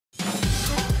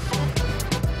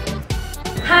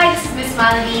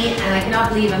MissMalini, and I cannot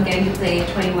believe I'm getting to play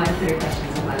 21 Twitter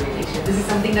questions on Madhuri Dixit. This is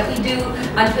something that we do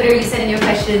on Twitter. You send in your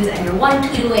questions, and you're one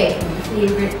tweet away from your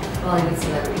favorite Bollywood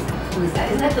celebrities. Who is that?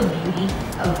 Isn't that the beauty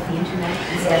of the internet?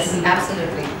 Yes,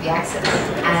 absolutely. The access.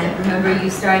 And remember, you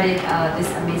started this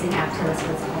amazing app. Tell us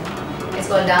what it's called. It's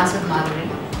called Dance with Madhuri,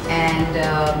 and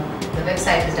the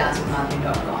website is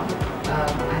dancewithmadhuri.com.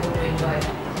 I hope you enjoy it.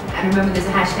 And remember, there's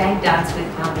a hashtag Dance with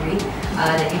Madhuri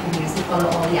that you can use to follow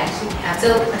all the action.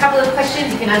 So a couple of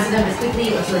questions, you can answer them as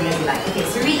quickly or slowly as you like. Okay,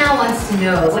 Serena wants to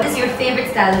know, what is your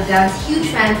favorite style of dance? Huge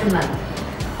fan from London.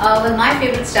 Well, my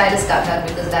favorite style is Kathak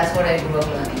because that's what I grew up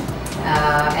learning.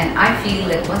 And I feel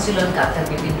that once you learn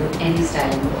Kathak, you can do any style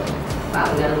in the world.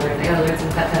 Wow, I gotta learn some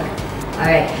Kathak.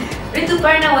 Alright. Ritu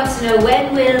Parna wants to know,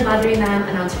 when will Madhuri ma'am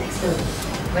announce her next film?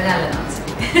 When I'll announce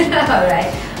it.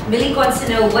 Alright. Malik wants to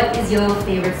know, what is your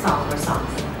favorite song or songs?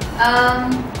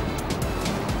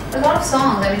 A lot of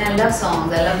songs. I mean, I love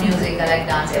songs, I love music, I like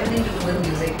dance, everything to do with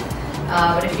music.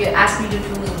 But if you ask me to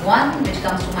choose one which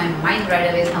comes to my mind right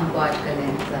away is Humko Aaj Kal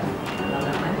Hai. I love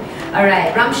that one.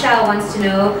 Alright, Ramsha wants to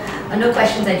know, no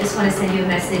questions, I just want to send you a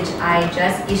message. I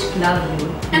just ishq love you.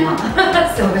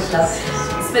 So much love.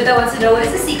 Smita wants to know, what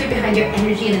is the secret behind your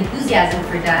energy and enthusiasm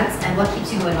for dance, and what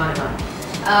keeps you going on and on?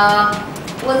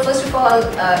 Well, first of all,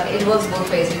 it works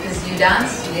both ways because you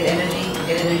dance, you get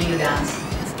energy, you dance.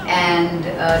 And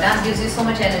dance gives you so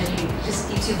much energy, it just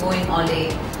keeps you going all day.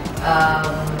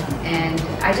 And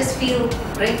I just feel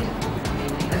great.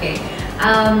 Okay.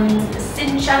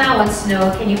 Sinchana wants to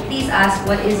know, can you please ask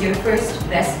what is your first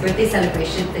best birthday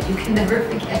celebration that you can never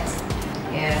forget?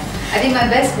 Yeah. I think my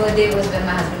best birthday was when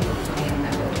my husband cooked for me on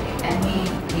my birthday. And he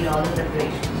did all the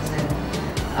preparations. And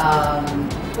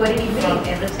what did he make? From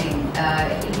everything.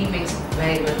 He makes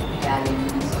very good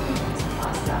Italian, so he makes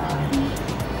pasta and he makes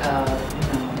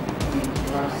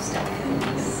a lot of stuff. And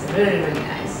it's really, really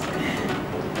nice.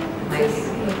 My favorite.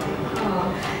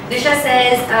 Nisha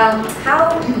says, how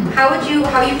you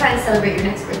plan to celebrate your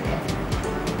next birthday?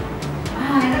 I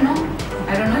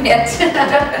don't know yet.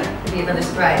 It'll be another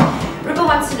surprise. Rupa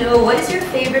wants to know, what is your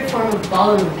favorite form of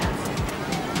ballroom dancing?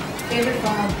 Favorite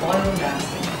form of ballroom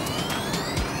dancing?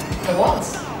 The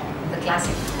waltz, the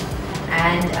classic.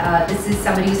 And this is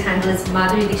somebody whose handle is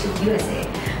Madhuri Dixit USA.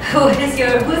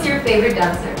 Who's your favorite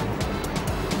dancer?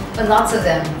 Well, lots of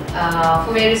them,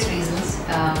 for various reasons.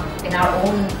 In our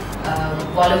own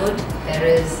Bollywood, there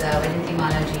is Vaidyanti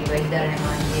Malaji, Vahida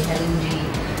Rahman, Helen G.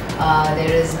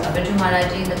 There is Biju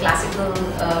Malaji in the classical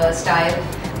style,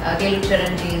 Gelu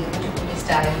Charan Ji in the Kuchipudi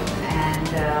style, and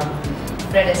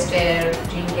Fred Astaire,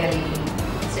 Jean Kelly,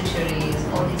 Sid Charisse,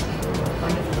 all these people were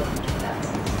wonderful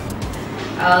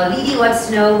dancers. Lidi wants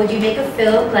to know, would you make a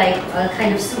film, like a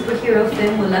kind of superhero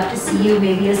film? We'd love to see you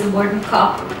maybe as the Morton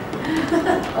cop.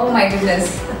 Oh my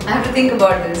goodness, I have to think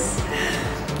about this.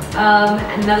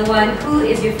 Another one, who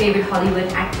is your favorite Hollywood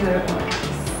actor or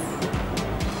actress?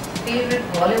 Favorite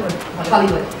Hollywood?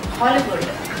 Hollywood.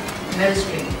 Meryl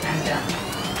Streep, I'm done.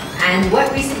 And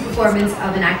what recent performance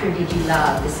of an actor did you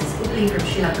love? This is Uli from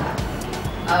Sri Lanka.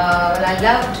 Well,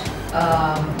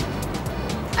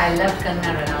 I loved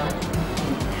Kanna Ranaut.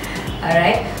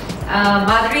 Alright.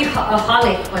 Madhuri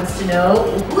Holic wants to know,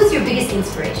 who is your biggest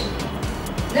inspiration?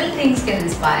 Little things can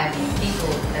inspire me.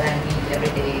 People that I meet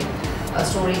every day,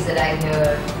 stories that I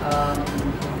hear,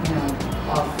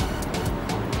 of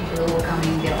people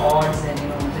overcoming their odds and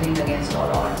winning against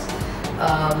all odds,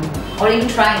 or even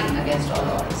trying against all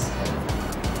odds.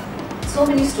 So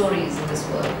many stories in this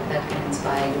world that can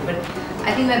inspire you. But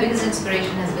I think my biggest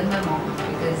inspiration has been my mom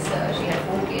because she had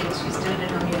 4 kids. She still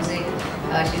did her music.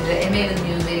 She did an MA with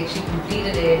music. She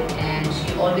completed it, and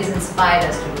she always inspired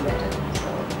us to do better.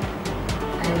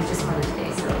 And it was just Mother's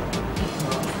Day, so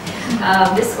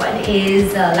this one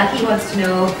is Lucky wants to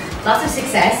know, lots of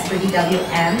success for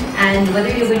DWM and whether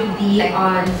you're going to be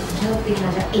on Jal Pe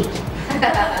Raja 8.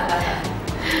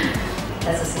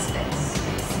 That's a suspense.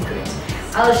 Secret.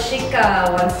 Alshika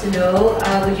wants to know,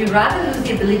 would you rather lose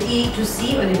the ability to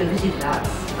see or the ability to dance?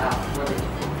 Wow.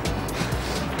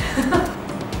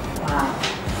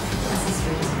 That's the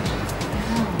strangest question.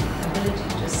 Ability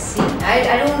to see.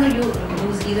 I don't want to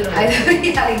lose either of them.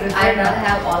 I'd rather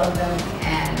have all of them.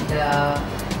 And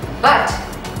but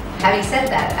having said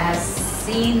that, I have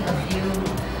seen a few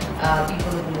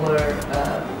people who were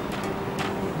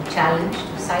challenged,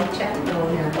 sight challenged, they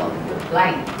were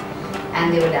blind,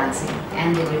 and they were dancing,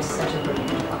 and they did such a brilliant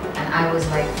job. And I was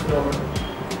like floored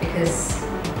because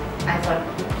I thought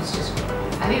it was just great.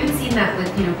 I've even seen that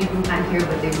with people who can't hear,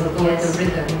 but they will go with the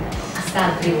rhythm.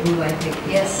 I think.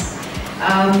 Yes.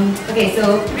 Okay, so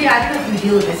Priya, I don't know if you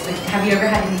deal with this, but have you ever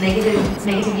had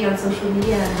negativity on social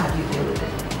media, and how do you deal with it?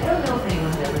 I don't know if anyone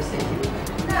person too?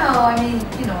 No, I mean,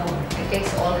 it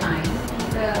takes all time.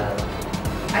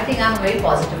 I think I'm a very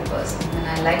positive person and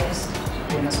I like to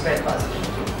spread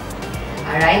positivity.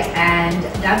 Alright, and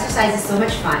dancercise is so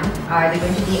much fun. Are there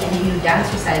going to be any new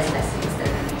dancercise lessons that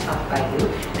are going to be taught by you?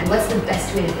 And what's the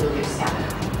best way to build your stamina?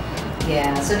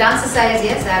 Yeah, so dancercise,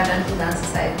 yes, I've done 2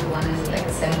 dancercise. One is like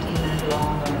 17-minute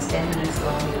long, one is 10 minutes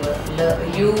long.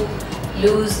 You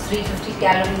lose 350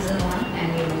 calories in one and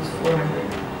you lose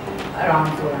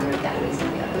around 400 calories in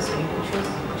the other. So you can choose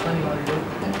which one you want to do.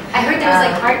 I heard there was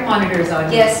like heart monitors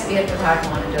on you. Yes, we have put heart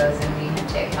monitors and we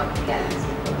check how many calories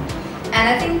you burn. And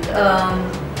I think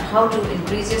how to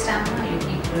increase your stamina, you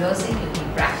keep rehearsing, you keep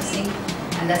practicing,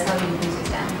 and that's how you increase your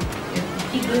stamina. You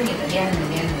keep doing it again and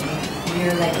again and again.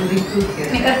 You're like living proof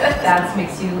here. Dance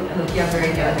makes you look younger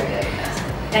and younger.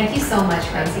 Thank you so much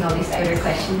for answering all these Twitter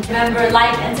questions. Remember,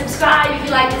 like and subscribe if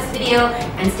you like this video,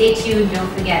 and stay tuned. Don't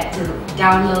forget to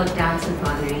download Dance with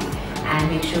Madhuri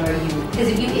and make sure because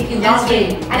if you log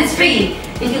in, and it's free.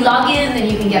 If you log in, then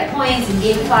you can get points and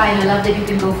gamify. And I love that you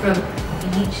can go from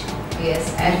beach.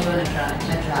 Yes, and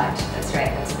Natraj. That's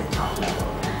right. That's the top level.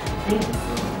 Thank you so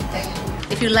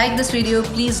much. If you like this video,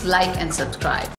 please like and subscribe.